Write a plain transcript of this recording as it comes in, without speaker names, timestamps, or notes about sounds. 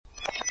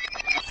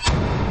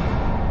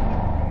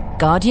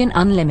Guardian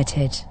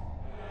Unlimited.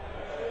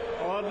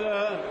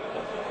 Order.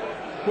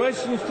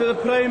 Questions to the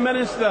Prime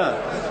Minister.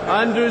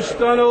 Andrew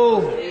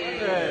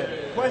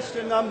Stunnell.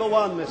 Question number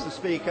one, Mr.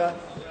 Speaker.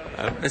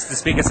 Mr.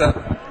 Speaker,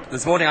 sir,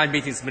 this morning I had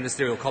meetings with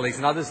ministerial colleagues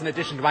and others. In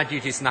addition to my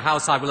duties in the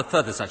House, I will have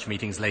further such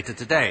meetings later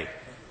today.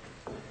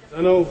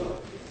 Stunnell.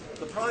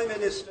 The Prime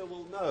Minister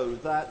will know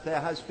that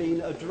there has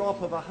been a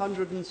drop of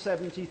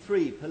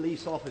 173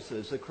 police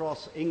officers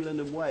across England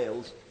and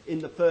Wales in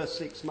the first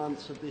 6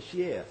 months of this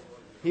year.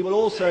 He will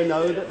also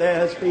know that there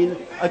has been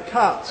a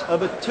cut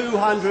of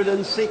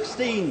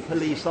 216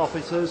 police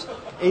officers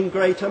in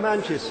Greater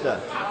Manchester.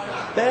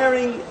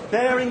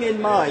 Bearing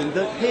in mind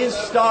that his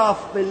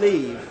staff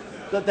believe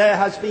that there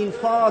has been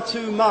far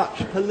too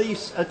much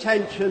police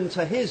attention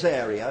to his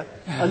area,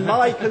 and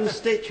my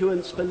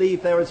constituents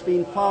believe there has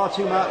been far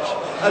too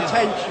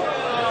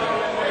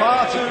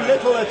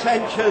little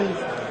attention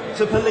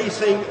to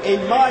policing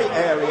in my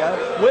area,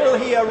 will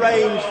he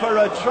arrange for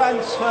a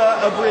transfer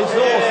of resources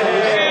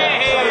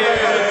so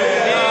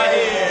that he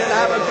can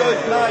have a good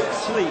night's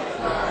sleep?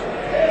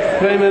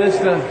 Prime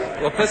Minister.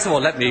 Well, first of all,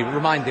 let me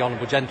remind the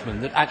honourable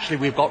gentleman that actually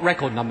we've got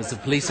record numbers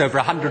of police, over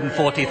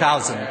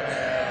 140,000.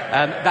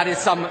 That is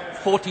some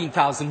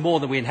 14,000 more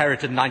than we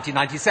inherited in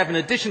 1997.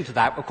 In addition to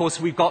that, of course,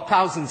 we've got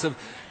thousands of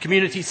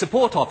community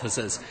support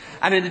officers.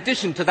 And in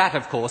addition to that,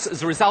 of course,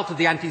 as a result of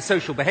the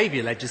antisocial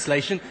behaviour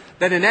legislation,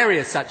 then in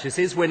areas such as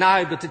his, we're now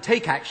able to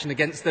take action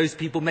against those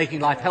people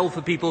making life hell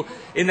for people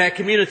in their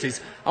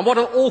communities. And what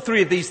all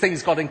three of these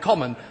things got in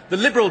common? The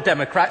Liberal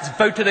Democrats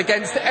voted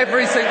against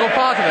every single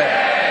part of it.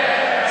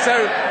 So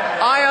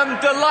I am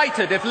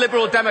delighted if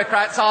Liberal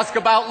Democrats ask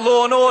about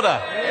law and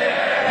order.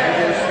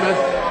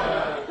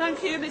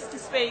 Thank you, Mr.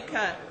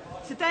 Speaker.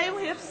 Today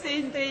we have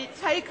seen the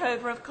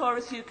takeover of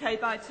Chorus UK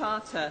by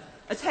Tata,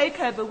 a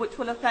takeover which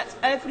will affect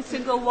every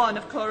single one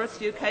of Chorus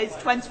UK's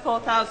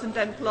 24,000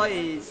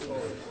 employees.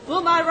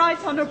 Will my right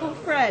honourable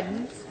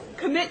friend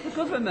commit the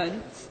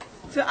government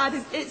to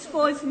adding its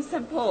voice and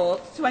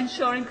support to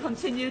ensuring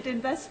continued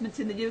investment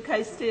in the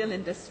UK steel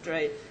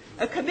industry,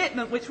 a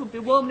commitment which will be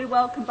warmly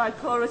welcomed by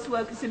Chorus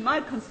workers in my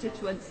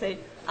constituency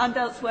and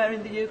elsewhere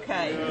in the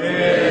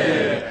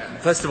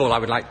UK? First of all, I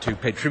would like to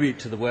pay tribute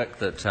to the work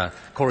that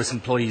Chorus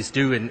employees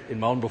do in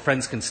my honourable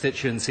friend's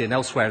constituency and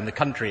elsewhere in the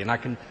country, and I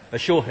can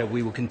assure her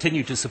we will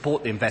continue to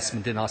support the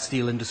investment in our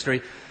steel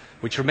industry,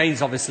 which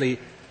remains obviously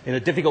in a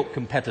difficult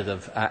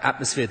competitive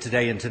atmosphere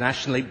today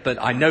internationally, but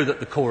I know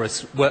that the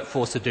Chorus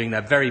workforce are doing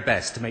their very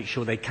best to make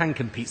sure they can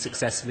compete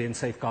successfully and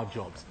safeguard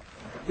jobs.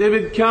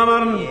 David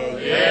Cameron.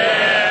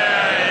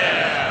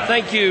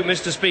 Thank you,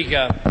 Mr.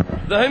 Speaker.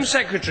 The Home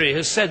Secretary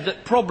has said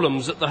that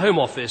problems at the Home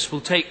Office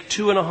will take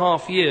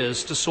 2.5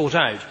 years to sort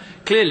out.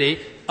 Clearly,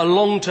 a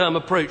long-term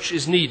approach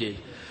is needed.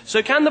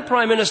 So can the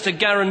Prime Minister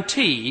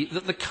guarantee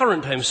that the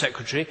current Home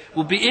Secretary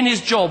will be in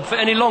his job for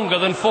any longer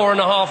than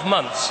 4.5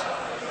 months?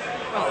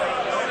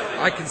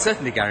 I can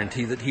certainly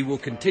guarantee that he will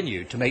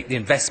continue to make the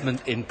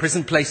investment in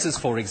prison places,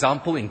 for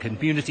example, in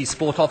community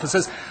support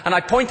officers. And I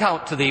point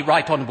out to the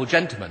right honourable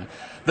gentleman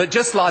that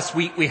just last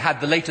week we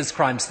had the latest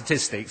crime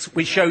statistics,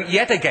 which show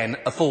yet again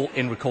a fall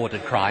in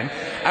recorded crime.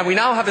 And we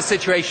now have a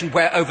situation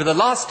where over the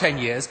last 10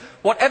 years,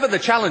 whatever the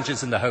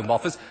challenges in the Home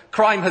Office,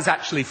 crime has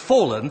actually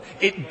fallen.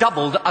 It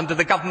doubled under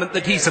the government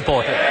that he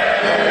supported.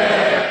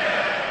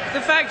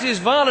 The fact is,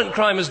 violent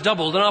crime has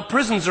doubled and our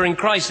prisons are in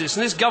crisis,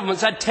 and this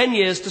government's had 10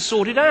 years to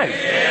sort it out.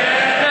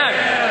 Now,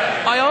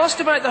 I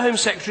asked about the Home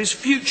Secretary's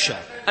future,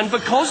 and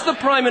because the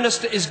Prime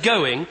Minister is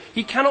going,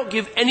 he cannot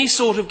give any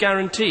sort of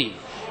guarantee.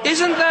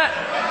 Isn't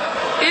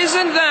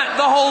that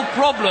the whole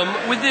problem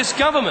with this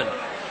government?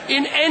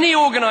 In any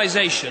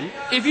organisation,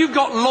 if you've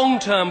got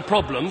long-term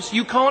problems,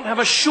 you can't have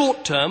a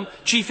short-term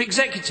chief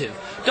executive.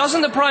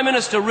 Doesn't the Prime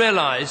Minister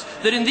realise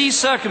that in these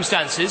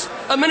circumstances,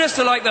 a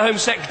minister like the Home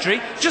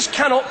Secretary just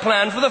cannot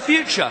plan for the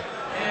future?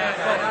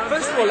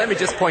 First of all, let me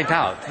just point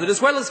out that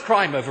as well as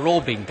crime overall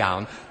being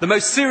down, the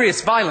most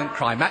serious violent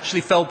crime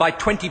actually fell by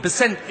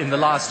 20% in the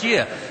last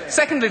year.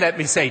 Secondly, let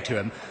me say to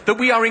him that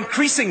we are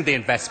increasing the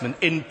investment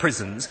in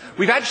prisons.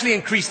 We've actually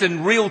increased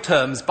in real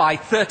terms by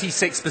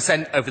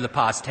 36% over the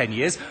past 10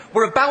 years.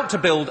 We're about to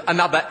build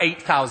another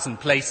 8,000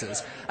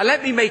 places. And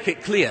let me make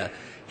it clear,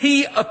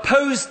 he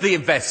opposed the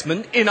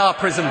investment in our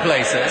prison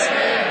places.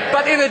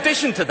 But in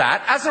addition to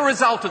that, as a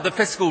result of the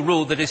fiscal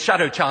rule that his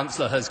Shadow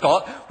Chancellor has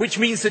got, which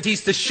means that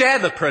he's to share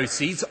the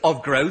proceeds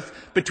of growth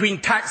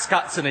between tax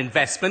cuts and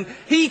investment,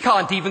 he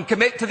can't even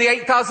commit to the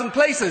 8,000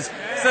 places.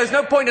 So there's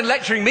no point in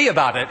lecturing me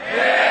about it.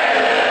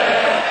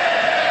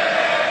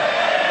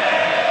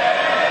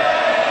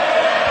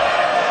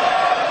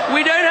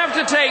 We don't have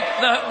to take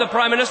the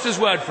Prime Minister's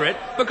word for it,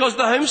 because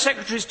the Home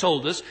Secretary's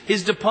told us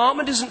his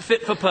department isn't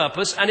fit for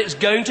purpose and it's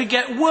going to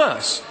get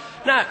worse.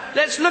 Now,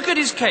 let's look at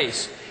his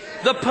case.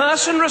 The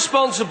person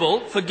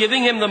responsible for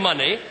giving him the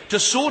money to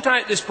sort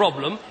out this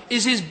problem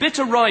is his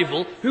bitter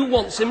rival who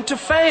wants him to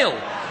fail.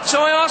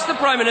 So I ask the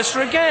Prime Minister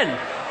again,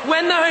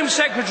 when the Home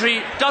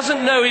Secretary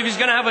doesn't know if he's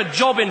going to have a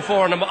job in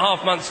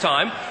 4.5 months'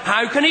 time,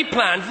 how can he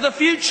plan for the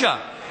future?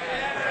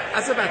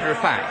 As a matter of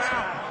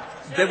fact,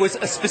 there was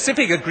a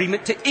specific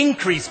agreement to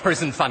increase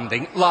prison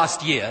funding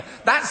last year.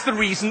 That's the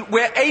reason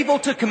we're able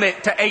to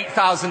commit to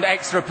 8,000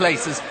 extra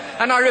places.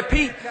 And I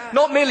repeat,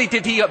 not merely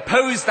did he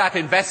oppose that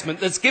investment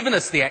that's given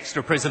us the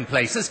extra prison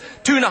places,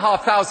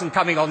 2,500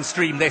 coming on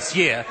stream this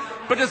year,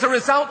 but as a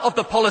result of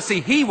the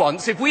policy he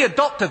wants, if we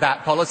adopted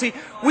that policy,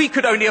 we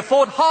could only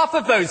afford half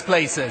of those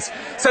places.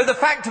 So the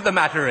fact of the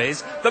matter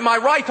is that my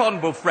right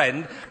honourable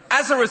friend,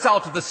 as a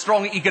result of the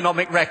strong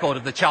economic record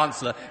of the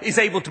Chancellor, is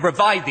able to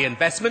provide the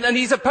investment and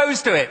he's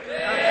opposed to it.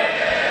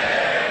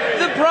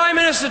 The Prime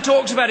Minister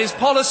talks about his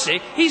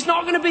policy. He's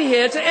not going to be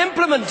here to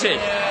implement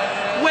it.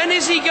 When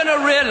is he going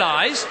to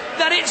realise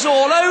that it's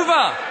all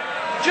over?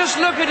 Just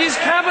look at his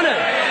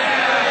cabinet.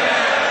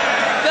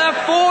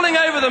 They're falling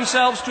over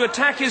themselves to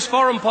attack his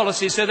foreign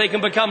policy so they can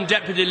become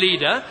deputy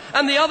leader,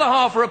 and the other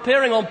half are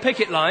appearing on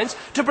picket lines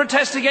to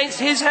protest against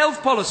his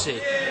health policy.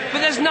 But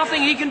there's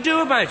nothing he can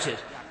do about it.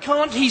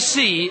 Can't he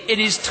see it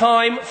is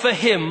time for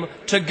him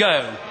to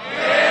go?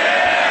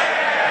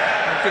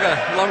 It took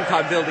a long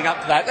time building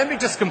up to that. Let me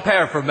just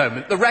compare for a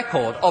moment the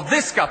record of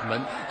this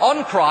government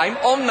on crime,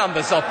 on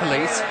numbers of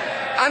police,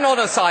 and on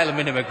asylum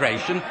and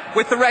immigration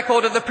with the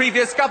record of the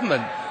previous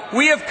government.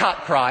 We have cut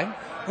crime.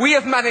 We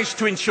have managed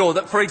to ensure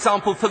that, for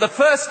example, for the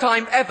first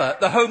time ever,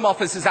 the Home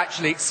Office is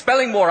actually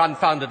expelling more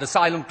unfounded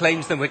asylum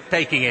claims than we're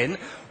taking in.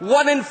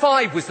 1 in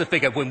 5 was the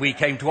figure when we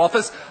came to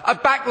office. A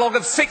backlog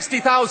of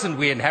 60,000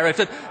 we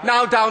inherited,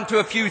 now down to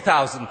a few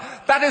thousand.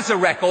 That is a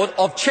record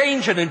of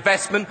change and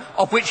investment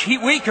of which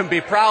we can be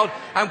proud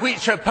and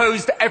which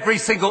opposed every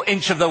single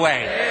inch of the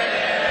way.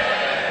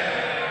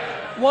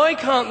 Why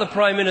can't the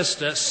Prime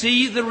Minister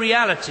see the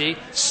reality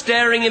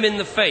staring him in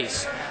the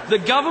face? The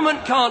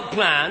government can't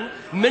plan,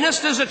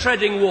 ministers are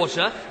treading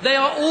water, they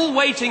are all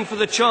waiting for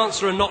the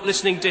Chancellor and not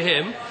listening to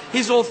him.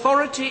 His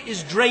authority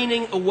is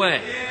draining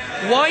away.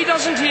 Why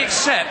doesn't he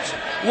accept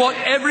what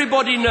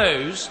everybody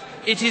knows?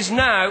 It is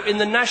now in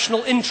the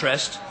national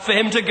interest for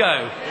him to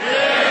go.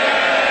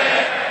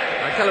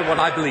 I tell you what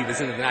I believe is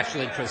in the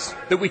national interest,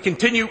 that we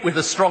continue with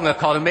a strong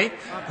economy,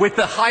 with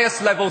the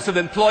highest levels of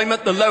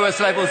employment, the lowest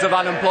levels of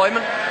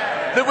unemployment,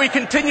 that we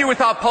continue with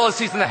our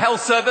policies in the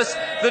health service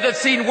that have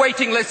seen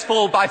waiting lists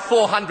fall by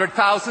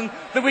 400,000,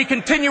 that we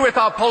continue with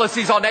our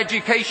policies on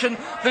education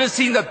that have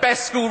seen the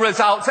best school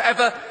results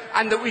ever,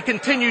 and that we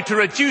continue to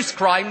reduce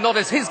crime, not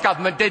as his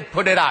government did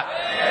put it up.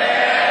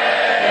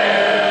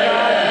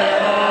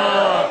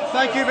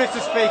 Thank you,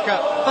 Mr. Speaker.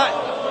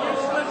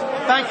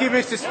 Thank you,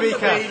 Mr.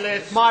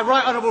 Speaker. My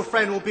right honourable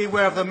friend will be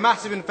aware of the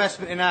massive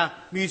investment in our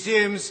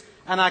museums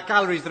and our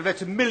galleries that have led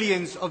to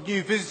millions of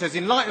new visitors.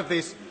 In light of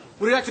this,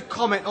 would you like to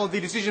comment on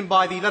the decision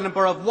by the London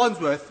Borough of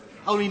Wandsworth,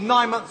 only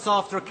 9 months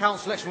after a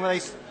council election where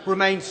they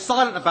remained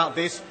silent about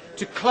this,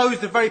 to close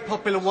the very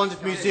popular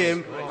Wandsworth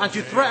Museum and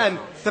to threaten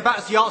the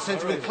Battersea Arts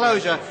Centre with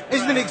closure?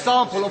 Isn't an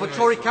example of a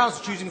Tory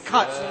council choosing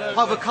cuts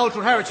over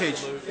cultural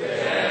heritage?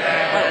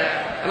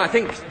 And I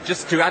think,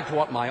 just to add to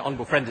what my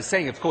honourable friend is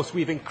saying, of course,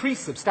 we've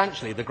increased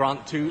substantially the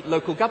grant to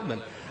local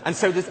government. And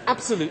so there's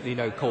absolutely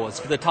no cause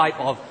for the type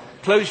of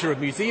closure of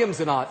museums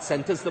and art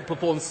centres that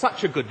perform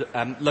such a good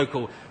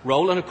local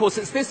role. And of course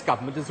it's this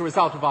government, as a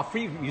result of our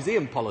free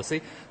museum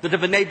policy, that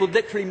have enabled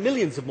literally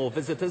millions of more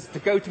visitors to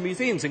go to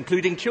museums,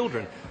 including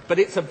children. But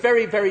it's a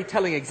very, very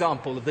telling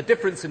example of the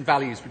difference in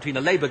values between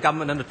a Labour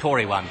government and a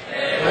Tory one.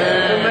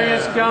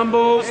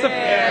 Campbell.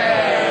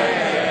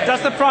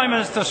 Does the Prime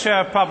Minister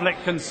share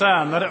public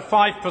concern that at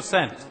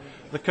 5%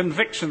 the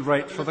conviction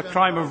rate for the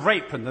crime of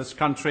rape in this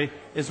country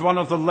is one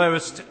of the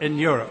lowest in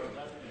Europe?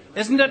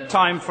 Isn't it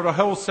time for a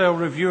wholesale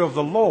review of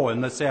the law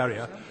in this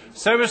area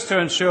so as to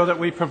ensure that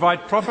we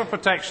provide proper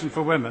protection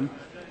for women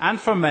and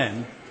for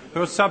men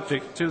who are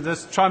subject to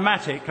this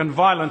traumatic and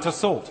violent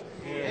assault?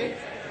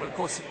 Well, of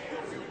course,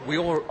 we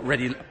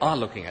already are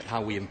looking at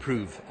how we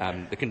improve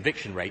the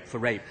conviction rate for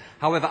rape.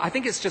 However, I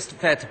think it's just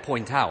fair to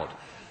point out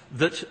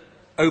that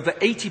over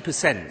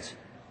 80%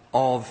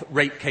 of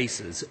rape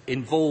cases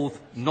involve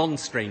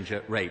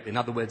non-stranger rape. In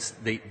other words,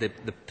 the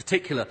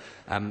particular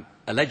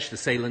alleged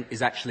assailant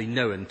is actually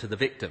known to the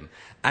victim.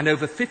 And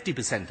over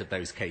 50% of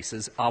those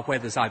cases are where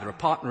there's either a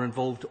partner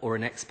involved or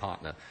an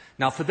ex-partner.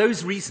 Now, for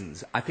those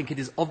reasons, I think it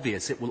is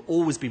obvious it will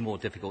always be more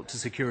difficult to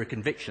secure a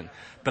conviction.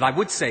 But I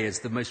would say, as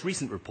the most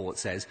recent report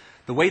says,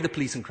 the way the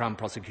Police and Crown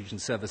Prosecution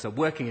Service are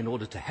working in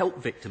order to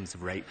help victims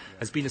of rape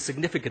has been a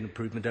significant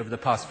improvement over the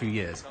past few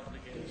years.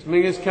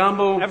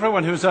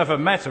 Everyone who's ever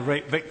met a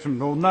rape victim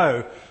will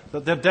know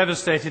that they're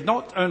devastated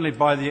not only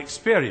by the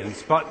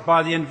experience but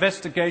by the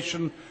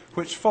investigation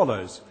which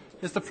follows.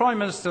 Is the Prime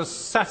Minister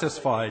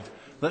satisfied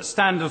that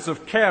standards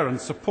of care and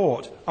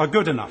support are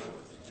good enough?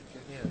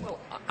 Well,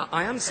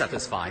 I am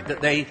satisfied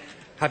that they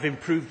have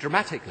improved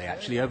dramatically,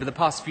 actually, over the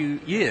past few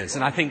years.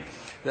 And I think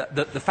that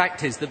the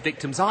fact is that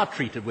victims are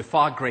treated with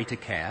far greater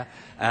care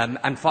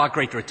and far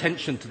greater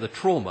attention to the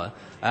trauma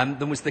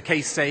than was the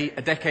case, say,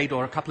 a decade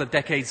or a couple of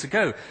decades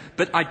ago.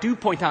 But I do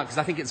point out, because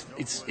I think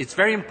it's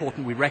very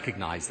important we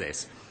recognise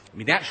this. I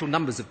mean, the actual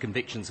numbers of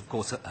convictions, of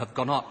course, have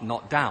gone up,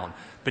 not down.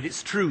 But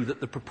it's true that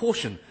the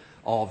proportion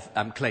of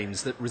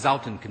claims that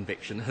result in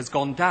conviction has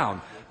gone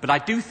down. But I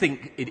do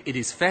think it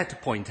is fair to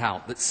point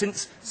out that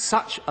since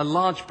such a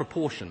large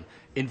proportion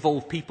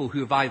involve people who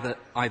have either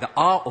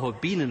are or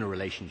have been in a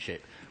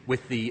relationship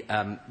with the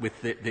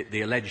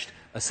alleged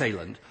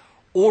assailant,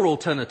 or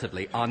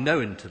alternatively are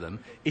known to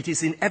them, it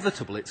is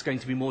inevitable it's going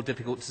to be more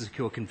difficult to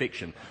secure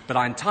conviction. But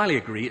I entirely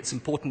agree it's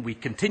important we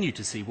continue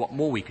to see what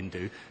more we can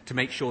do to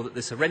make sure that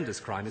this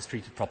horrendous crime is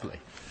treated properly.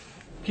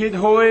 Kid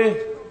Hoy.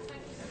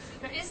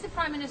 Is the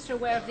Prime Minister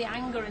aware of the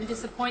anger and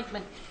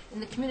disappointment in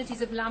the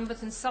communities of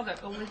Lambeth and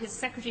Southwark over his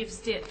Secretary of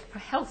State for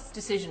Health's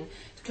decision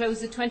to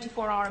close the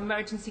 24-hour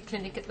emergency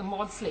clinic at the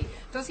Maudsley?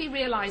 Does he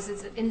realise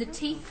that in the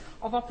teeth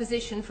of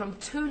opposition from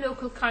 2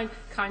 local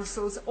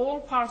councils, all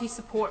party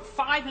support,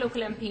 5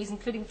 local MPs,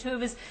 including 2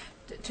 of his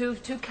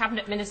two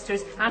cabinet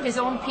ministers and his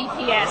own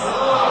PPS,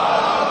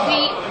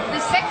 the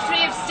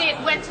Secretary of State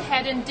went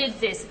ahead and did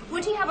this?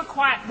 Would he have a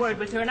quiet word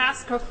with her and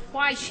ask her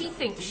why she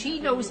thinks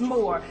she knows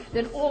more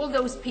than all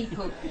those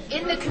people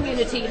in the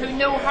community who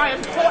know how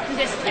important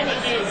this clinic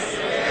is?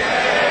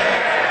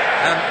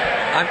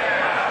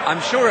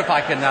 I'm sure if I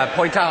can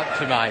point out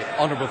to my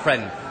honourable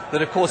friend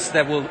that, of course,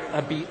 there will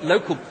be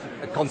local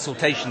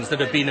consultations that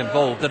have been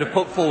involved that have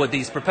put forward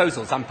these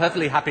proposals. I'm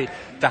perfectly happy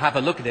to have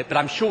a look at it, but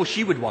I'm sure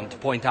she would want to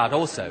point out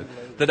also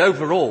that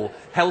overall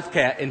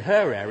healthcare in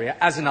her area,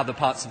 as in other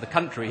parts of the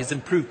country, has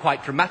improved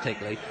quite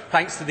dramatically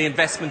thanks to the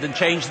investment and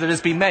change that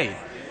has been made.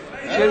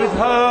 David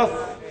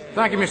Hurth.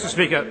 Thank you, Mr.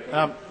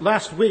 Speaker.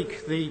 Last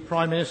week, the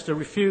Prime Minister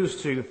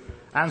refused to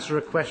answer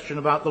a question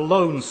about the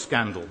loan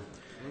scandal.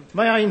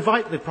 May I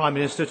invite the Prime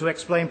Minister to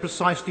explain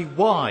precisely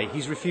why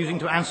he's refusing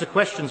to answer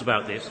questions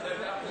about this?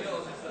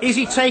 Is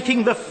he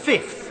taking the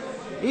fifth?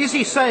 Is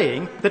he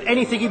saying that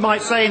anything he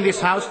might say in this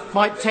House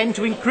might tend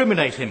to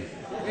incriminate him?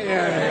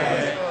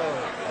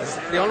 As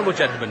the honourable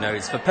gentleman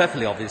knows, for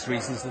perfectly obvious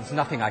reasons, there's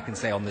nothing I can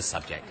say on this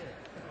subject.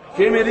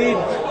 Jamie Reid.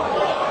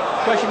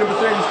 Question number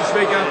 3, Mr.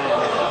 Speaker.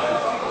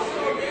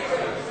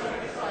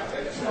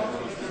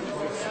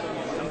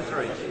 Number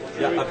 3.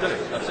 Yeah, I've done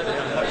it. I've said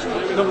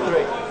it. Number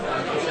 3.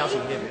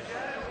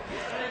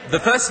 The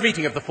first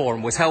meeting of the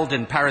Forum was held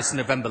in Paris in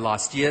November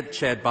last year,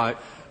 chaired by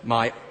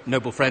my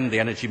noble friend, the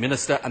Energy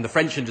Minister, and the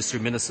French Industry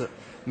Minister.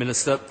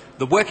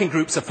 The working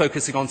groups are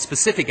focusing on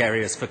specific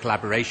areas for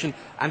collaboration,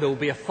 and there will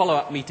be a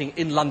follow-up meeting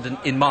in London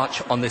in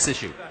March on this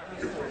issue.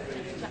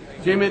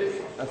 Jamie.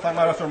 I thank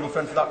my honourable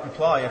friend for that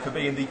reply and for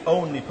being the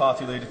only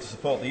party leader to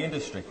support the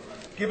industry.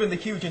 Given the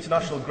huge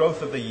international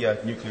growth of the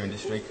nuclear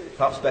industry,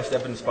 perhaps best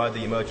evidenced by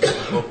the emergence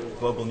of the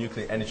Global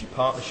Nuclear Energy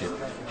Partnership,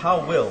 how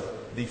will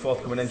the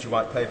forthcoming Energy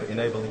White Paper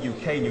enable the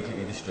UK nuclear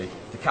industry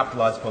to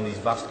capitalise upon these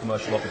vast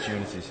commercial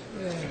opportunities?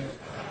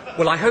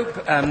 Well, I hope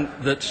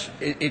that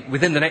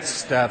within the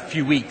next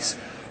few weeks,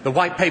 the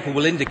White Paper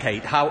will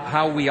indicate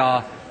how we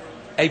are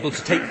able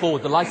to take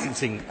forward the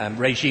licensing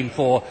regime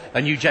for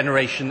a new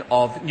generation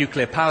of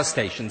nuclear power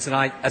stations.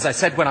 And as I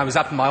said when I was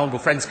up in my honourable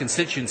friend's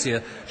constituency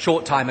a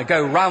short time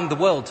ago, around the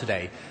world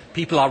today,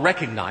 people are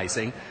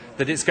recognising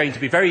that it's going to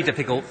be very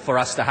difficult for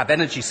us to have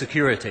energy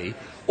security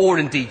or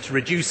indeed to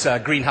reduce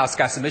greenhouse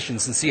gas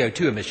emissions and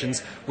CO2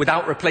 emissions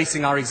without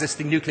replacing our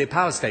existing nuclear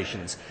power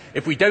stations.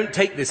 If we don't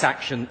take this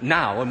action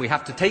now, and we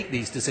have to take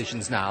these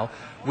decisions now,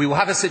 we will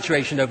have a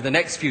situation over the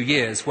next few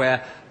years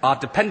where our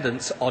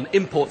dependence on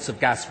imports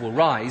of gas will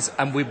rise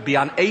and we'll be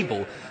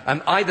unable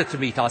either to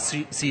meet our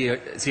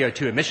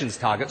CO2 emissions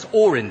targets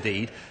or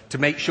indeed to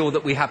make sure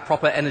that we have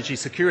proper energy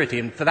security.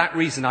 And for that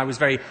reason I was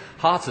very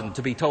heartened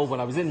to be told when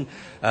I was in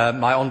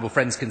my honourable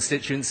friend's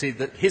constituency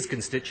that his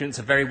constituents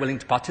are very willing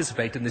to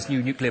participate in this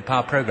new nuclear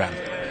power programme.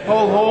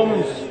 Paul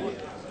Holmes.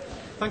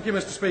 Thank you,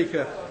 Mr.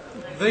 Speaker.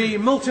 The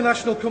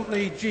multinational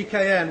company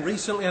GKN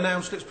recently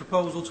announced its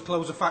proposal to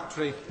close a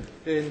factory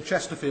in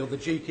Chesterfield, the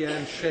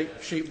GKN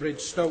Sheepbridge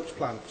Stokes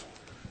plant.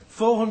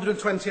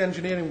 420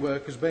 engineering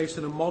workers based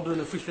in a modern,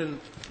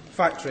 efficient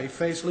factory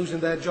face losing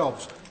their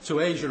jobs to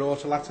Asia or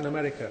to Latin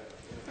America.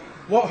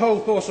 What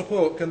hope or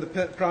support can the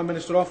Prime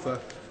Minister offer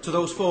to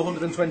those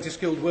 420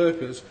 skilled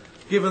workers,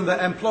 given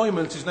that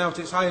employment is now at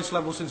its highest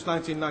level since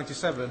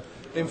 1997,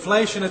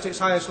 inflation at its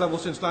highest level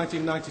since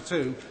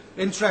 1992,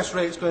 interest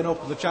rates going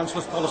up and the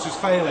Chancellor's policies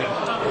failing?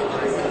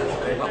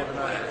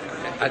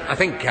 I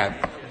think,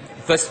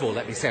 first of all,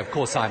 let me say, of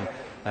course, I'm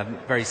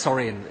very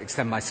sorry and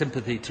extend my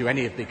sympathy to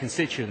any of the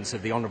constituents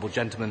of the honourable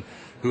gentleman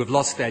who have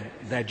lost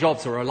their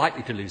jobs or are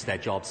likely to lose their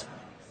jobs.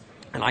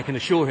 And I can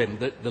assure him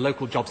that the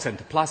local Job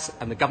Centre Plus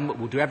and the government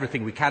will do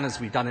everything we can, as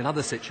we've done in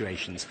other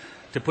situations,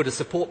 to put a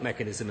support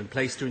mechanism in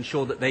place to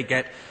ensure that they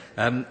get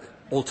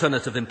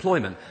alternative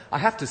employment. I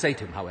have to say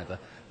to him, however,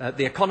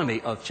 the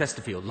economy of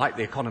Chesterfield, like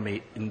the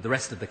economy in the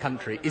rest of the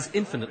country, is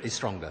infinitely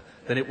stronger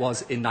than it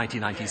was in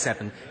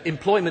 1997.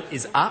 Employment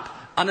is up,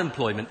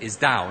 unemployment is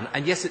down,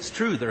 and yes, it's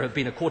true there have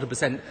been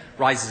 0.25%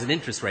 rises in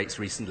interest rates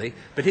recently,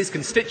 but his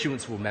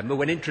constituents will remember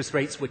when interest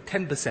rates were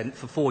 10%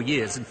 for 4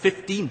 years and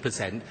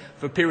 15%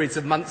 for periods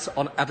of months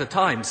at a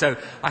time. So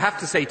I have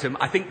to say to him,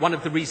 I think one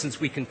of the reasons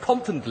we can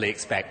confidently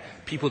expect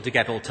people to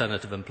get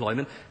alternative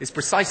employment is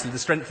precisely the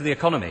strength of the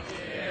economy.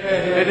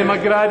 Eddie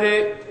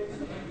McGrady.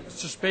 Mr.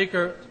 Mr.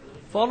 Speaker,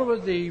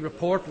 following the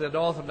report of the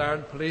Northern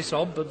Ireland Police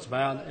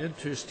Ombudsman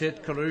into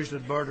state collusion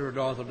and murder in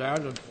Northern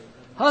Ireland,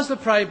 has the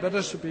Prime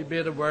Minister been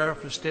made aware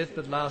of a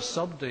statement last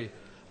Sunday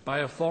by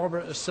a former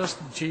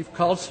Assistant Chief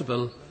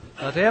Constable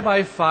that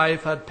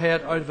MI5 had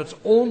paid out of its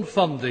own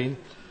funding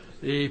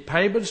the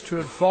payments to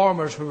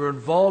informers who were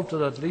involved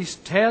in at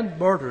least 10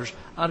 murders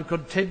and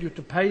continued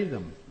to pay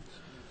them?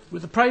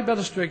 Would the Prime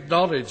Minister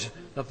acknowledge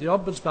that the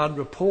Ombudsman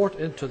report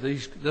into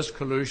this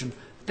collusion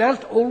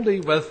dealt only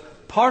with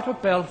part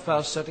of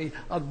Belfast City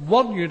and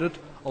one unit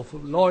of a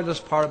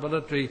loyalist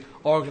paramilitary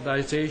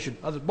organisation,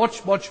 and that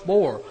much, much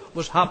more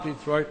was happening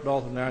throughout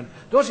Northern Ireland?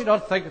 Does he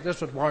not think that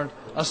this would warrant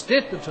a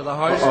statement to the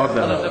House and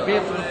a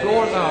debate to the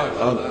floor of the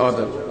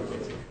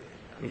House?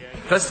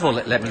 First of all,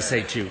 let me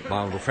say to my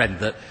honourable friend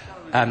that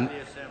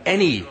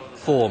any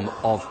form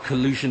of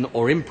collusion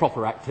or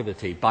improper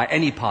activity by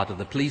any part of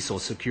the police or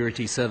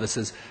security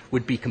services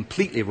would be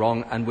completely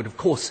wrong and would, of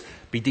course,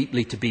 be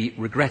deeply to be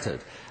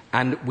regretted.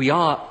 And we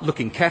are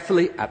looking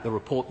carefully at the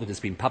report that has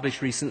been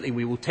published recently.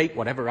 We will take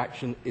whatever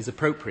action is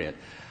appropriate.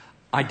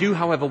 I do,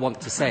 however,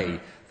 want to say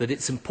that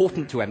it's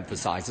important to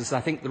emphasise, as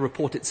I think the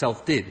report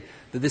itself did,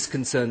 that this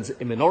concerns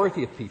a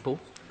minority of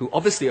people who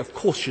obviously, of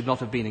course, should not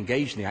have been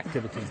engaged in the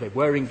activities they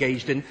were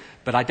engaged in,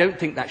 but I don't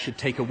think that should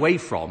take away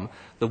from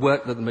the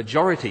work that the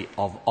majority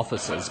of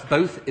officers,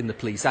 both in the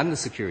police and the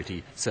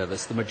security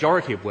service, the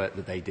majority of work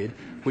that they did,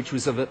 which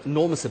was of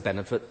enormous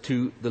benefit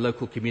to the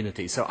local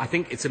community. So I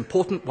think it's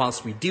important,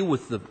 whilst we deal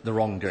with the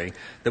wrongdoing,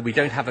 that we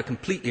don't have a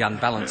completely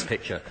unbalanced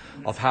picture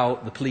of how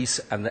the police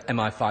and the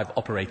MI5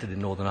 operated in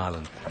Northern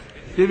Ireland.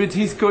 David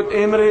Heathcote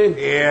Emery.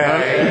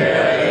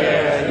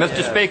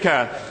 Mr.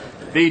 Speaker,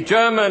 the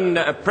German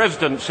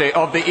presidency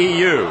of the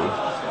EU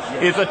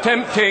is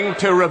attempting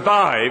to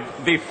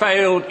revive the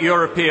failed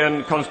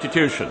European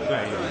Constitution.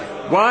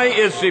 Why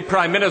is the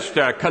Prime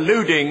Minister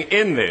colluding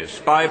in this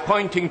by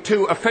appointing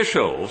 2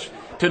 officials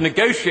to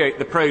negotiate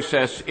the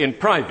process in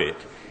private,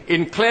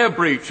 in clear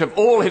breach of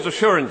all his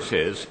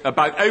assurances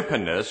about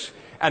openness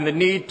and the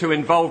need to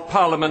involve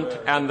Parliament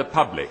and the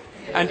public?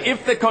 And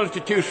if the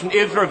Constitution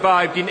is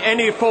revived in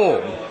any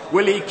form,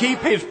 will he keep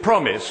his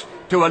promise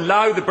to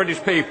allow the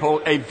British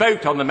people a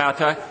vote on the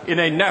matter in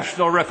a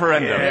national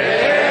referendum?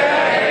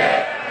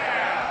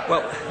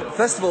 Well,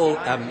 first of all,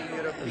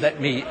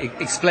 let me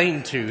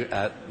explain to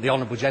the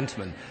honourable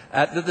gentleman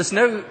that there's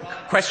no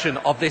question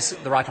of this,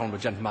 the right honourable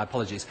gentleman, my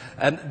apologies,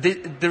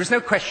 there is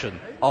no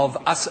question of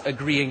us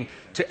agreeing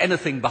to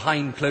anything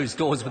behind closed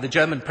doors with the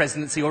German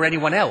presidency or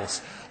anyone else.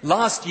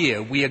 Last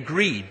year, we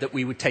agreed that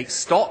we would take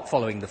stock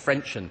following the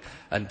French and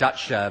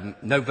Dutch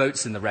no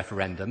votes in the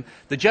referendum.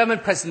 The German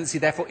presidency,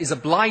 therefore, is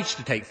obliged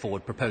to take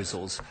forward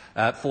proposals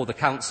for the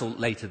Council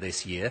later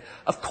this year.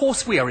 Of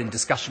course, we are in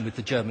discussion with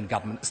the German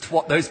government as to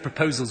what those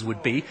proposals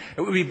would be.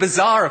 It would be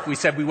bizarre if we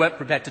said we weren't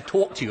prepared to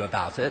talk to you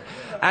about it.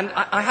 And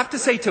I have to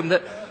say to them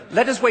that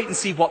let us wait and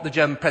see what the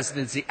German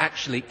presidency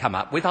actually come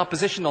up with. Our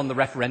position on the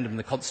referendum and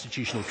the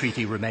constitutional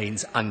treaty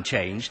remains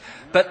unchanged.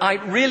 But I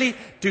really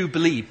do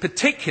believe,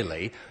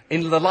 particularly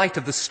in the light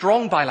of the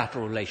strong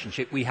bilateral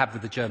relationship we have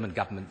with the German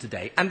government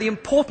today and the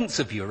importance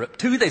of Europe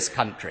to this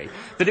country,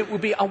 that it would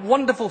be a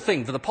wonderful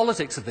thing for the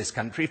politics of this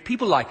country if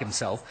people like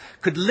himself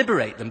could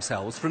liberate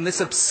themselves from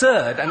this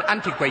absurd and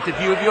antiquated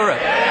view of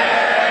Europe.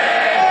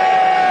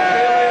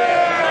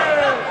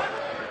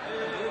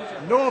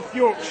 North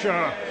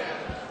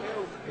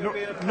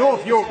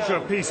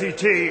Yorkshire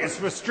PCT is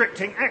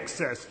restricting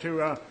access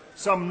to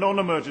some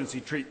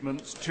non-emergency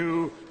treatments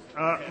to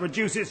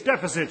reduce its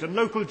deficit, and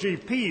local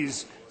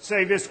GPs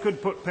say this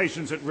could put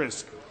patients at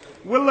risk.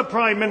 Will the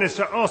Prime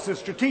Minister ask the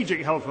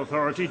Strategic Health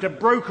Authority to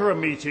broker a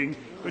meeting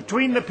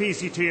between the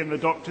PCT and the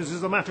doctors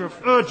as a matter of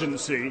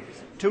urgency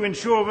to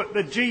ensure that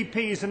the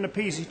GPs and the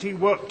PCT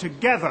work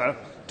together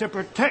to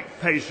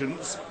protect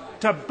patients,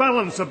 to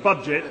balance a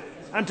budget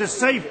and to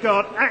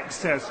safeguard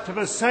access to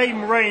the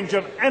same range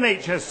of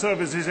NHS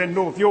services in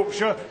North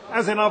Yorkshire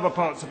as in other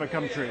parts of the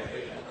country?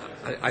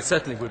 I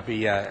certainly would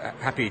be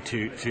happy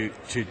to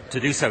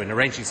do so in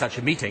arranging such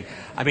a meeting.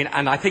 I mean,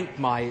 and I think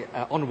my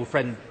honourable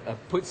friend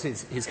puts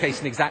his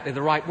case in exactly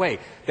the right way.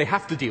 They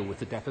have to deal with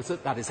the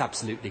deficit, that is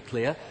absolutely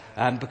clear,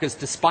 because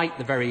despite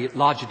the very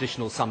large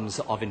additional sums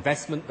of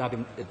investment,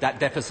 that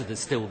deficit is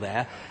still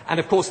there. And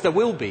of course there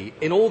will be,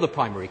 in all the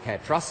primary care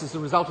trusts, as a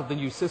result of the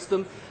new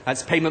system,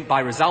 that's payment by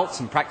results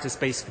and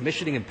practice-based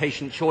commissioning and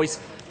patient choice,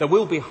 there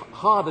will be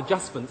hard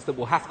adjustments that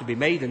will have to be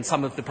made in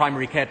some of the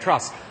primary care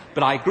trusts.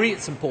 But I agree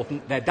it's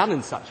important they're done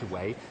in such a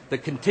way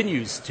that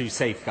continues to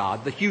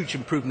safeguard the huge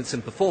improvements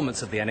in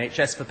performance of the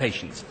NHS for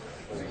patients.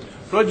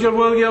 Roger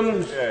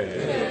Williams.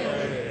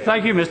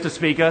 Thank you, Mr.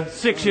 Speaker.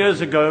 6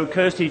 years ago,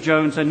 Kirsty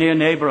Jones, a near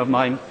neighbour of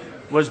mine,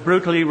 was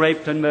brutally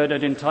raped and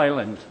murdered in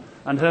Thailand,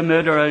 and her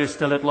murderer is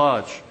still at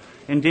large.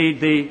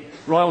 Indeed, the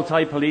Royal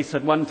Thai Police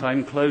at one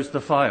time closed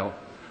the file.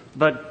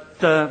 But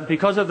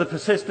because of the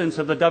persistence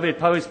of the David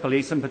Powys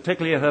Police, and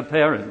particularly her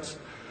parents,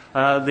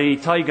 the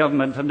Thai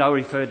government have now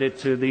referred it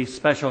to the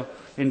Special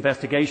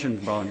Investigation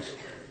Branch.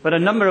 But a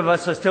number of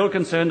us are still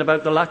concerned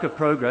about the lack of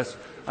progress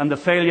and the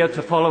failure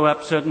to follow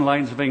up certain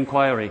lines of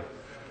inquiry.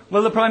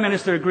 Will the Prime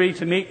Minister agree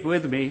to meet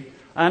with me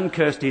and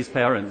Kirsty's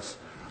parents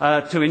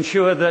to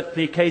ensure that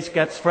the case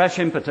gets fresh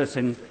impetus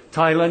in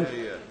Thailand,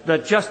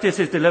 that justice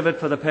is delivered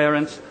for the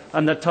parents,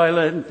 and that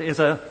Thailand is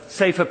a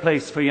safer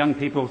place for young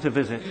people to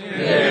visit?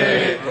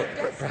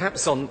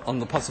 Perhaps on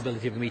the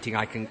possibility of a meeting,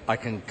 I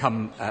can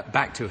come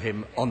back to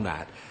him on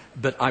that.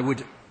 But I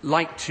would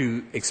like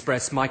to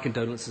express my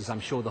condolences,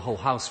 I'm sure the whole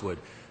House would,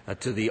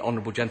 to the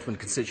Honourable Gentleman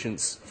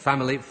constituent's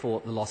family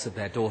for the loss of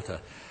their daughter.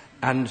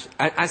 And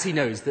as he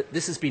knows, that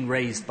this has been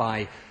raised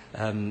by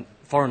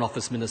Foreign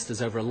Office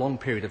ministers over a long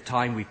period of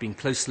time. We've been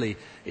closely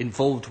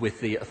involved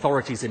with the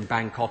authorities in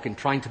Bangkok in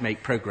trying to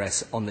make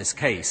progress on this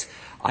case.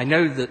 I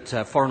know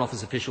that Foreign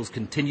Office officials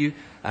continue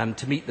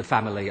to meet the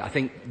family, I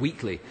think,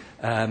 weekly,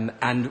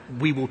 and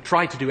we will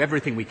try to do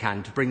everything we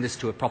can to bring this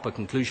to a proper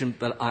conclusion,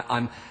 but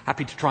I'm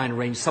happy to try and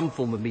arrange some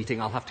form of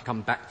meeting. I'll have to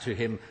come back to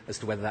him as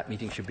to whether that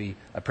meeting should be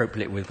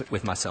appropriate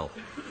with myself.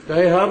 Can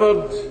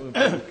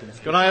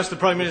I ask the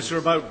Prime Minister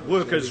about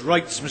workers'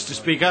 rights, Mr.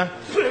 Speaker?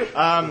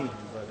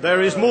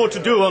 There is more to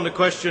do on the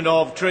question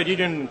of trade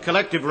union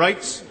collective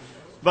rights,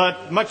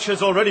 but much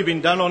has already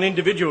been done on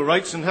individual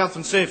rights and health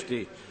and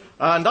safety.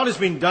 And that has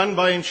been done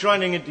by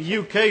enshrining into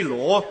UK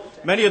law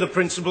many of the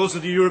principles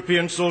of the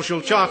European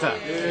Social Charter.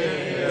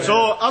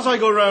 So, as I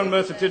go around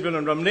Merthyr Tydfil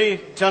and Rumney,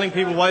 telling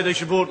people why they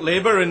should vote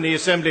Labour in the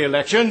Assembly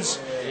elections,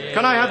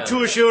 can I have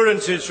two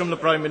assurances from the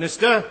Prime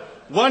Minister?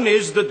 One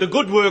is that the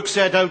good work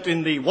set out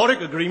in the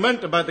Warwick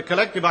Agreement about the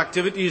collective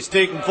activity is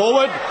taken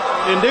forward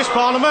in this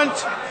Parliament,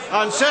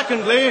 and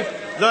secondly,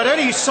 that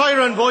any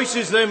siren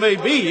voices there may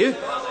be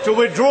to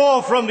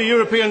withdraw from the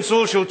European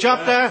Social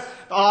Chapter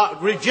are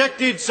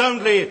rejected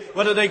soundly,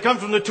 whether they come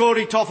from the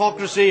Tory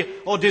toffocracy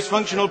or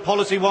dysfunctional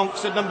policy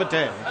wonks at number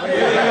 10.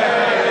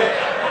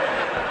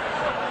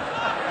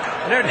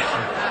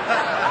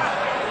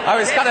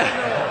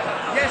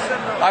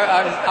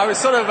 I was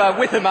sort of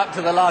with him up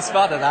to the last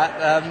part of that.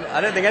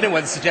 I don't think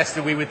anyone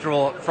suggested we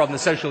withdraw from the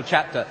social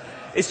chapter.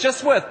 It's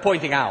just worth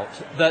pointing out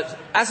that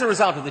as a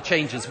result of the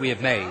changes we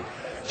have made,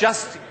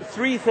 just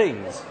three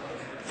things.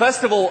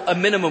 First of all, a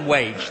minimum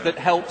wage that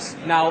helps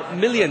now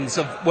millions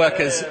of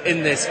workers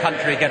in this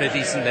country get a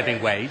decent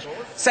living wage.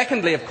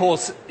 Secondly, of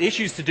course,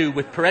 issues to do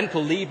with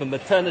parental leave and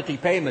maternity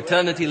pay and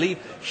maternity leave,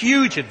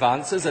 huge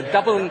advances, a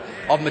doubling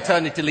of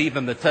maternity leave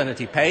and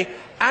maternity pay,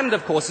 and,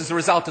 of course, as a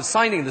result of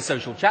signing the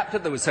social chapter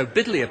that was so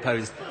bitterly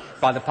opposed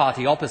by the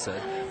party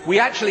opposite, we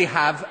actually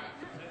have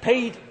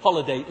paid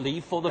holiday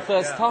leave for the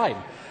first time.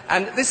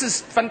 And this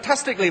is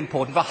fantastically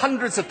important for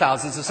hundreds of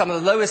thousands of some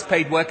of the lowest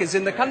paid workers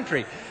in the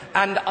country.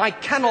 And I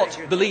cannot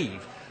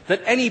believe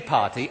that any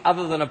party,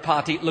 other than a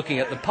party looking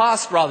at the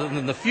past rather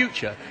than the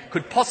future,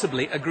 could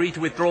possibly agree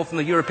to withdraw from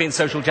the European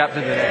Social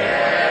Chapter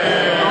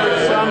today.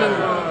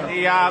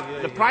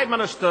 The Prime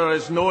Minister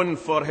is known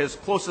for his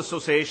close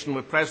association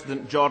with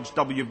President George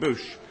W.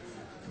 Bush.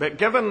 But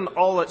given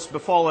all that's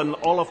befallen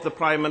all of the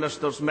Prime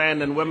Minister's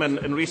men and women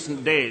in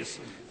recent days,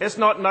 is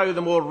not now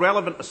the more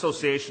relevant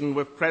association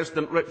with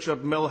President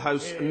Richard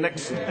Milhouse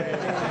Nixon?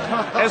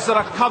 Is there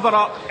a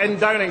cover-up in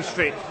Downing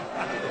Street?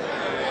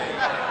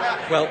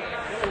 Well,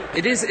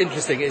 it is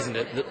interesting, isn't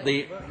it, that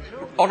the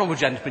honourable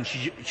gentleman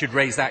should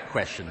raise that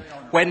question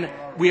when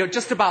we are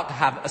just about to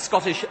have a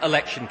Scottish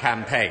election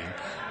campaign.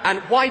 And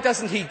why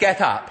doesn't he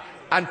get up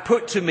and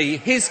put to me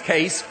his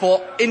case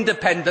for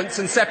independence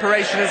and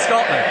separation in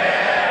Scotland?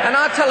 And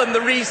I'll tell him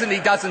the reason he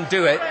doesn't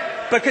do it,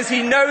 because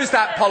he knows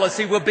that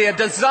policy will be a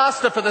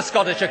disaster for the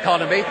Scottish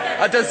economy,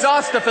 a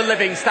disaster for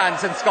living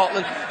standards in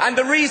Scotland, and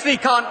the reason he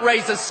can't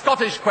raise a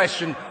Scottish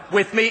question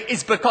with me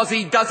is because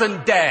he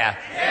doesn't dare.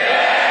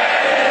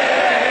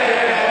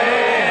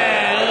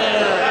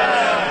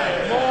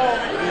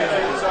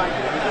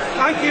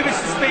 Thank you,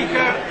 Mr.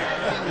 Speaker.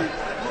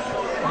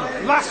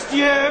 Last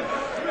year,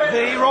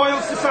 the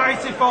Royal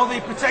Society for the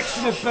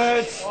Protection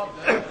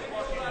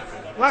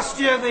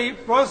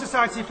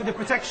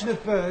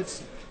of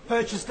Birds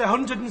purchased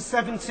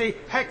 170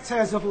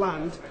 hectares of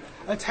land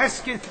at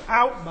Hesketh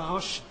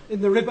Outmarsh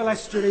in the Ribble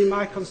Estuary in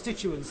my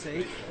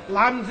constituency,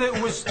 land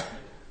that was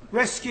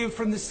rescued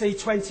from the sea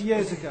 20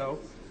 years ago.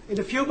 In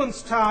a few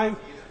months' time,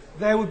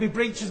 there would be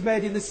breaches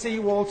made in the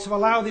seawall to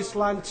allow this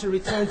land to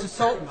return to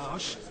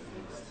saltmarsh.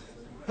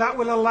 That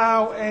will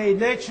allow a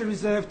nature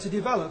reserve to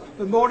develop,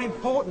 but more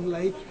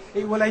importantly,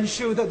 it will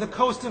ensure that the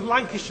coast of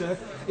Lancashire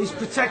is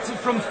protected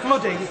from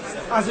flooding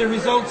as a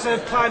result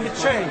of climate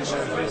change.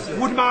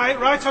 Would my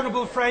right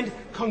honourable friend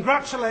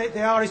congratulate the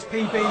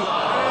RSPB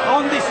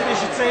on this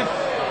initiative?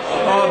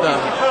 Order.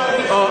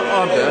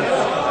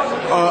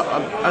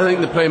 I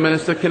think the Prime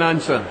Minister can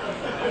answer.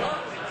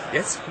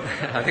 Yes,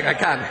 I think I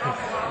can.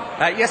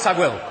 Yes, I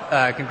will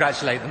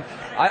congratulate them.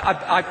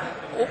 I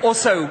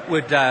also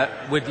would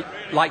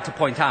like to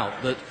point out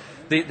that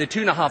the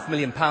 £2.5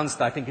 million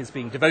that I think is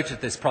being devoted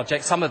to this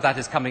project, some of that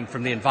is coming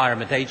from the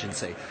Environment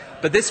Agency.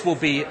 But this will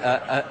be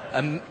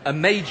a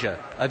major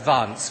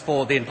advance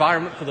for the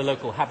environment, for the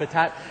local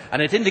habitat,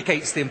 and it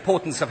indicates the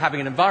importance of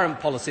having an environment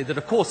policy that,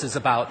 of course, is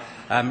about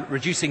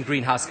reducing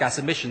greenhouse gas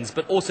emissions,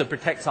 but also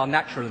protects our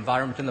natural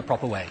environment in the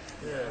proper way.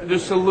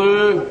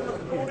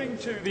 According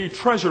to the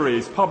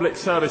Treasury's public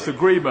service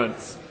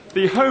agreements,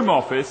 the Home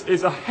Office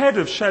is ahead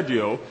of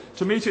schedule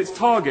to meet its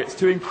targets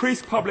to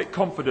increase public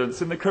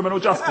confidence in the criminal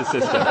justice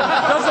system.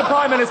 Does the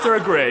Prime Minister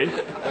agree?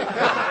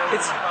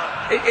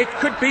 It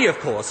could be, of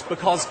course,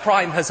 because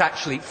crime has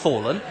actually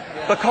fallen,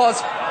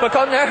 because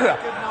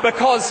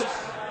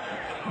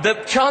the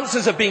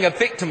chances of being a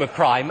victim of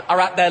crime are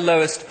at their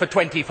lowest for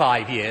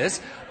 25 years,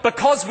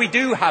 because we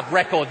do have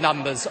record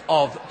numbers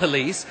of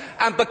police,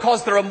 and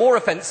because there are more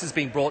offences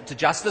being brought to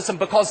justice, and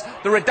because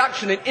the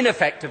reduction in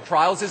ineffective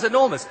trials is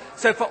enormous.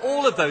 So for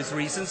all of those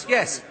reasons,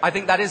 yes, I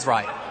think that is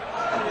right.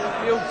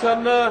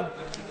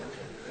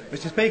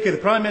 Mr. Speaker, the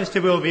Prime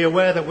Minister will be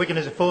aware that Wigan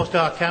is a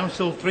 4-star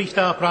council,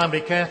 3-star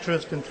primary care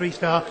trust and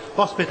 3-star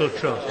hospital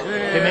trust.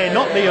 He may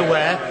not be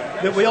aware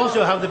that we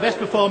also have the best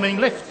performing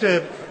lift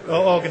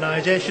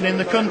organisation in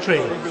the country.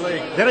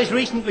 There has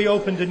recently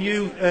opened a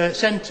new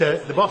centre,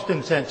 the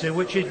Boston Centre,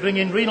 which is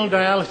bringing renal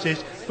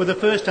dialysis for the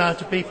first time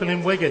to people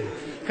in Wigan.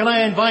 Can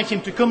I invite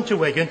him to come to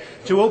Wigan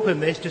to open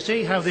this, to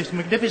see how this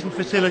magnificent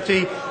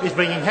facility is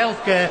bringing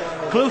healthcare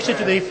closer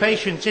to the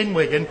patients in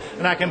Wigan,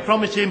 and I can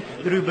promise him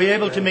that he'll be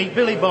able to meet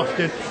Billy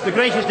Boston, the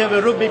greatest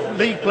ever rugby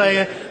league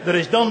player that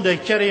has donned the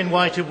cherry and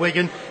white of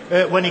Wigan,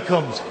 when he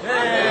comes.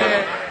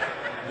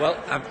 Well,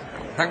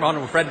 thank my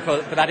honourable friend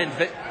for that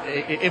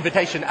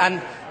invitation.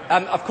 And,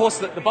 of course,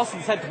 the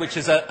Boston Centre, which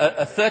is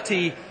a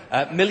 £30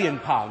 million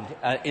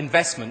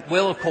investment,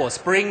 will, of course,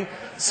 bring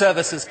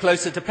services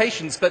closer to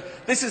patients.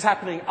 But this is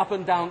happening up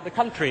and down the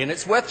country, and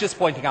it's worth just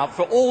pointing out,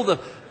 for all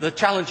the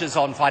challenges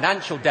on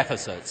financial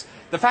deficits,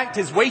 the fact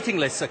is waiting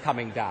lists are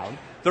coming down.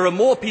 There are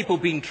more people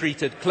being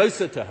treated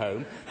closer to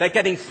home. They're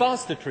getting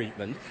faster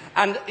treatment.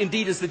 And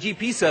indeed, as the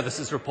GP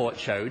Services report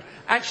showed,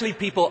 actually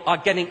people are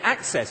getting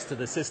access to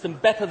the system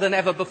better than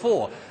ever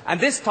before. And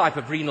this type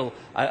of renal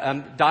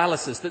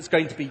dialysis that's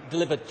going to be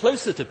delivered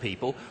closer to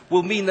people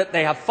will mean that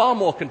they have far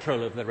more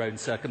control over their own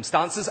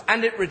circumstances,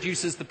 and it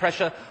reduces the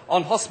pressure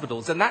on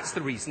hospitals. And that's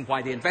the reason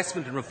why the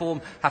investment and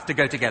reform have to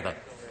go together.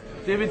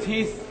 David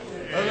Heath.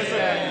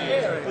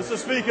 Mr.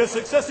 Speaker,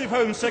 successive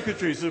Home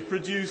Secretaries have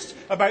produced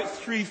about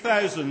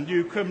 3,000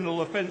 new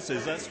criminal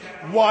offences. That's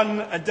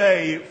one a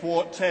day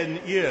for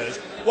 10 years.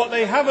 What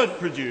they haven't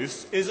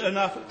produced is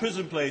enough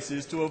prison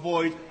places to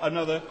avoid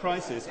another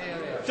crisis.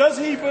 Does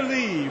he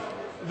believe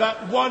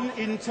that 1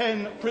 in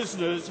 10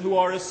 prisoners who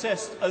are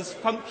assessed as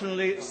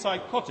functionally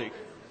psychotic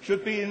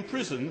should be in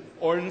prison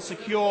or in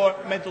secure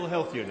mental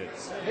health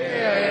units?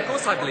 Of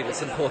course I believe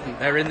it's important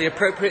they're in the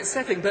appropriate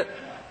setting, but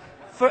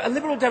for a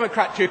Liberal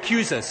Democrat to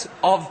accuse us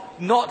of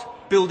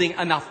not building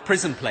enough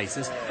prison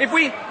places,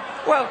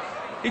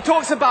 he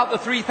talks about the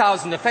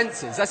 3,000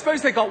 offences. I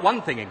suppose they've got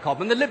one thing in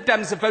common: the Lib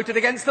Dems have voted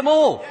against them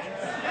all,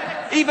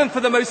 even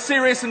for the most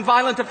serious and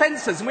violent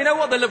offences. And we know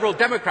what the Liberal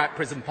Democrat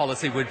prison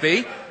policy would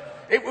be.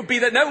 It would be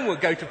that no one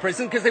would go to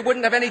prison because they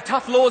wouldn't have any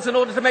tough laws in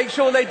order to make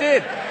sure they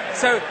did.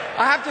 So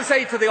I have to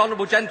say to the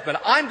honourable gentleman,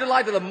 I'm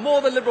delighted the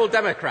more the Liberal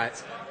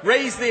Democrats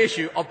raise the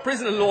issue of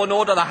prison and law and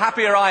order, the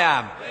happier I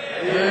am.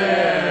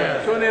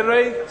 Tony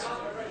Wright.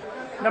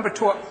 Number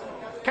 12.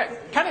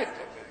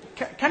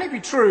 Can it be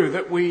true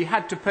that we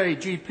had to pay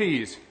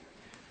GPs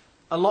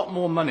a lot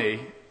more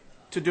money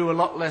to do a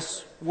lot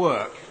less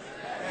work?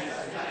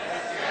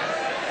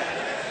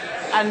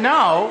 And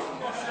now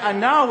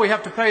we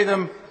have to pay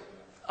them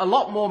a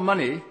lot more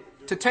money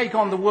to take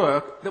on the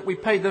work that we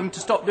paid them to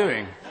stop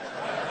doing.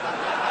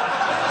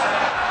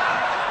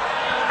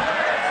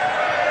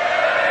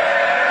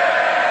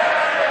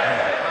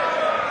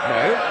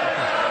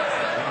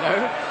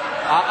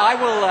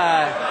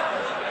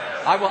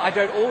 I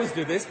don't always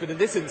do this, but in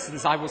this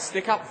instance I will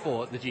stick up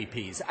for the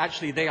GPs.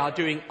 Actually, they are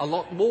doing a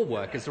lot more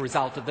work as a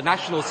result of the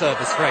National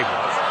Service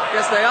frameworks.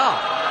 Yes, they are.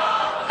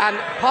 And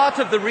part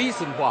of the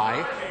reason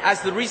why,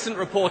 as the recent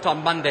report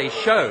on Monday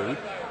showed,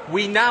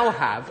 we now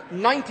have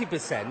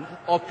 90%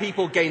 of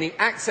people gaining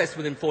access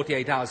within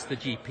 48 hours to the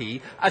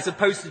GP, as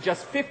opposed to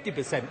just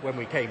 50% when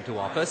we came to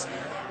office.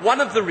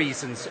 One of the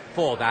reasons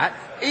for that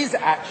is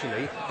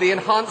actually the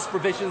enhanced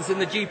provisions in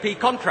the GP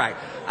contract.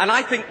 And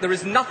I think there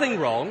is nothing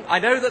wrong. I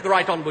know that the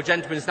Right Honourable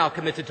Gentleman is now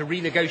committed to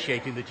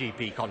renegotiating the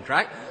GP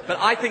contract, but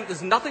I think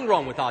there's nothing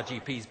wrong with our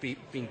GPs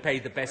being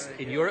paid the best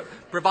in Europe,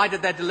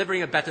 provided they're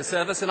delivering a better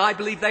service, and I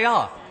believe they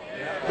are.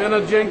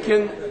 Bernard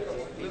Jenkins.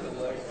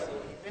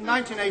 In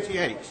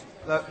 1988,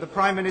 the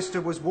Prime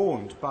Minister was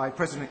warned by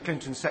President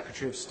Clinton's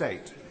Secretary of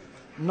State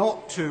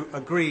not to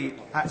agree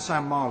at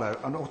San Malo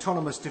an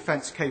autonomous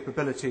defence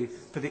capability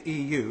for the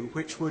EU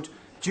which would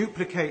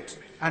duplicate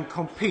and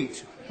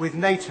compete with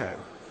NATO.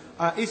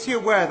 Is he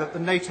aware that the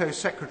NATO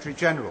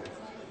Secretary-General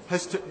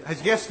has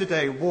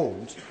yesterday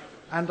warned,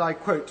 and I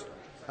quote,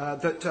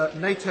 that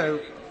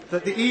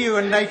the EU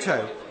and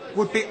NATO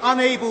would be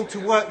unable to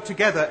work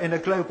together in a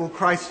global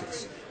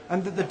crisis,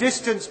 and that the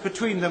distance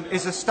between them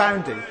is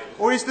astounding?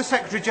 Or is the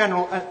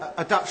Secretary-General,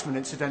 a Dutchman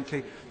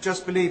incidentally,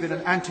 just believe in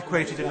an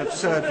antiquated and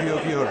absurd view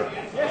of Europe?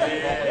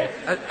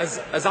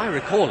 As I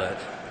recall it,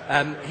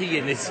 he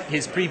in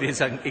his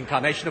previous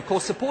incarnation, of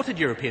course, supported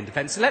European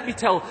defence. So let me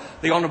tell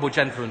the honourable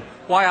gentleman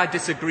why I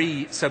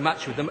disagree so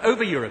much with them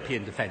over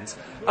European defence.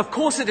 Of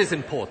course it is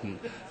important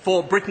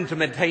for Britain to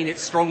maintain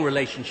its strong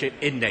relationship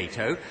in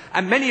NATO,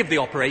 and many of the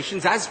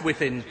operations, as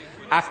within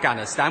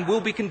Afghanistan,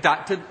 will be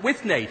conducted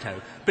with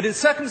NATO. But in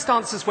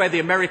circumstances where the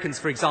Americans,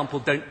 for example,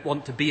 don't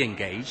want to be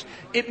engaged,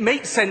 it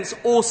makes sense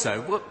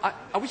also... Well,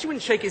 I wish he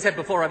wouldn't shake his head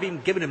before I've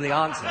even given him the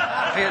answer.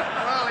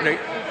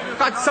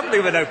 I've something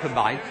of an open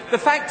mind. The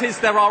fact is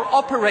there are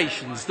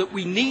operations that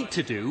we need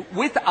to do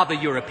with other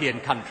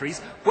European countries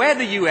where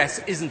the US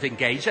isn't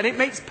engaged, and it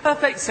makes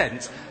perfect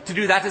sense to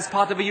do that as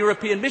part of a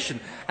European mission.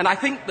 And I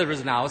think there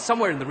is now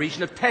somewhere in the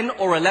region of 10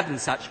 or 11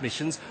 such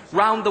missions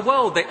round the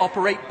world. They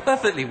operate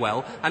perfectly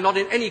well and not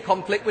in any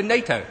conflict with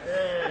NATO.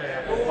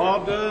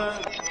 Order.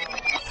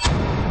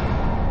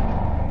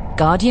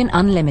 Guardian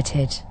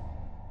Unlimited.